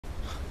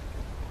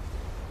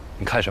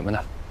你看什么呢？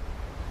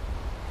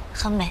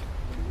很美。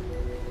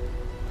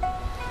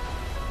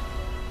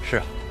是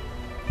啊，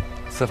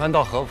此番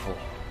到合浦，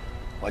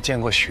我见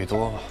过许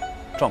多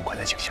壮观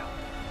的景象，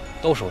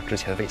都是我之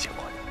前未见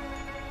过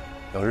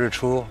的。有日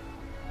出、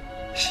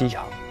夕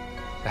阳，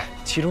哎，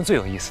其中最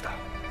有意思的，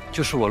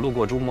就是我路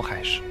过珠穆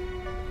海时，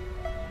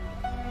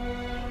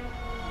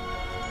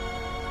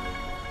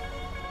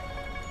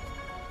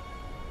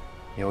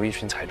有一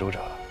群采珠者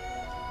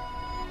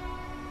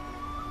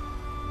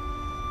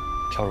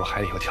跳入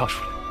海里又跳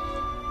出来。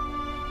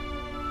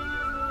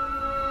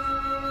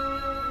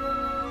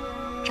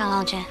张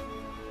郎君，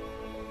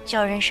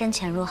叫人深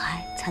潜入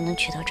海才能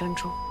取得珍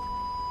珠，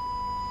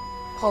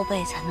后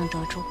辈才能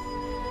得珠。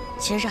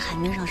其实这海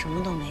面上什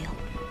么都没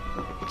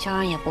有，叫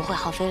人也不会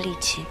耗费力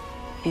气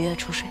逾越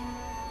出水。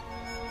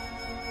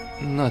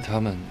那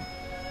他们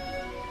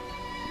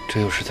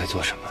这又是在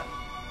做什么？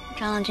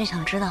张郎君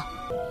想知道，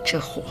这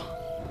火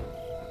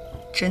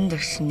真的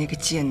是那个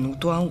贱奴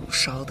端午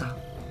烧的？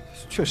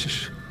确实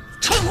是。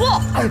蠢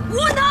货，无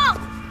能！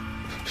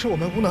是我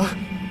们无能，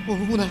我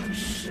们无能，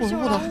我们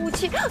无能。武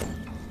器，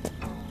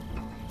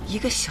一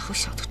个小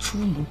小的珠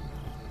母，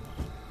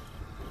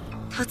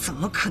他怎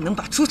么可能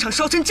把猪场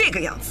烧成这个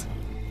样子？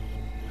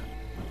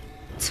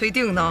崔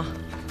定呢？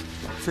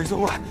崔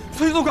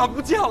总管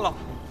不见了，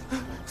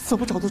怎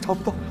么找都找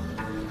不到。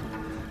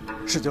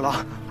十九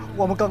郎，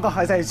我们刚刚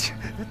还在一起，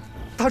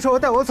他说要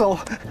带我走。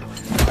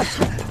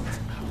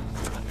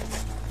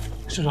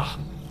师长，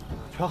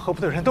全合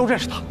浦的人都认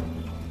识他，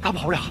他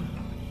跑不了。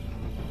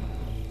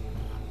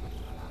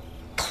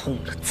捅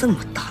了这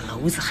么大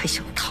娄子还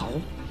想逃？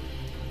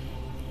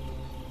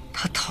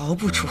他逃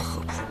不出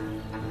合浦。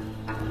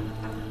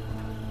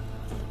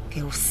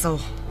给我搜！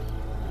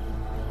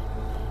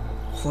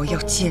活要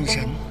见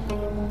人，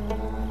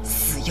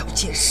死要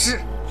见尸。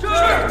是。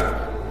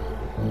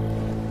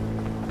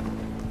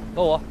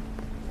到我，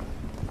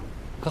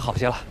可好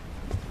些了。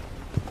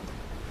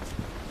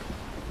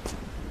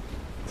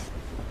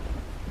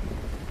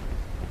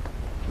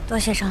多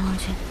谢张郎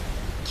君，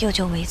有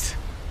救我一次。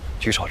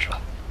举手之劳。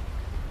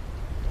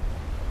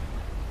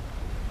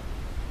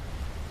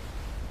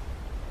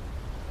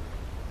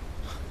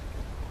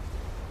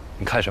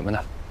你看什么呢？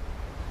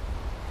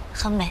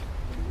很美。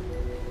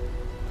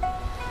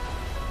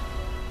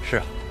是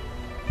啊，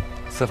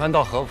此番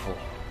到合浦，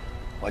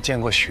我见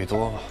过许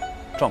多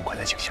壮观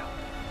的景象，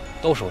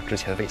都是我之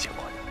前未见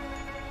过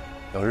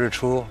的。有日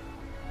出、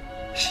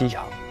夕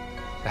阳，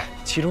哎，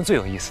其中最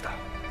有意思的，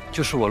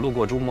就是我路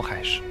过珠穆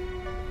海时，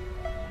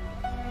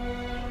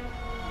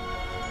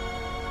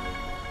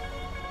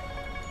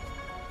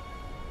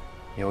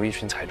有一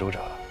群采珠者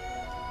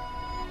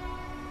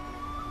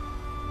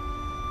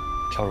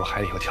跳入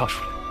海里又跳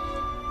出来。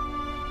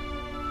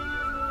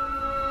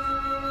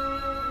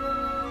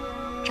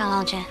张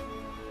郎君，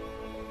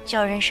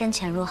叫人深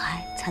潜入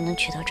海才能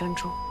取得珍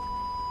珠，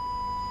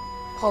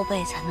后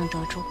辈才能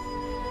得珠。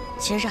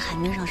其实这海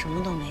面上什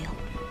么都没有，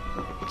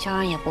叫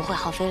人也不会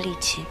耗费力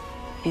气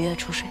逾越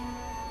出水。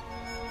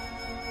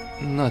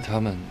那他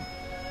们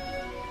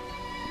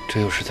这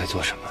又是在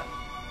做什么？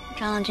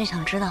张郎君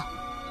想知道，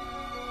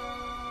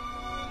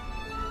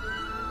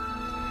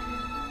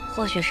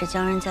或许是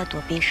将人在躲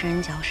避食人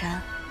绞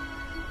杀，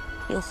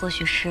又或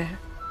许是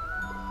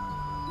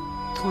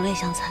同类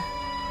相残。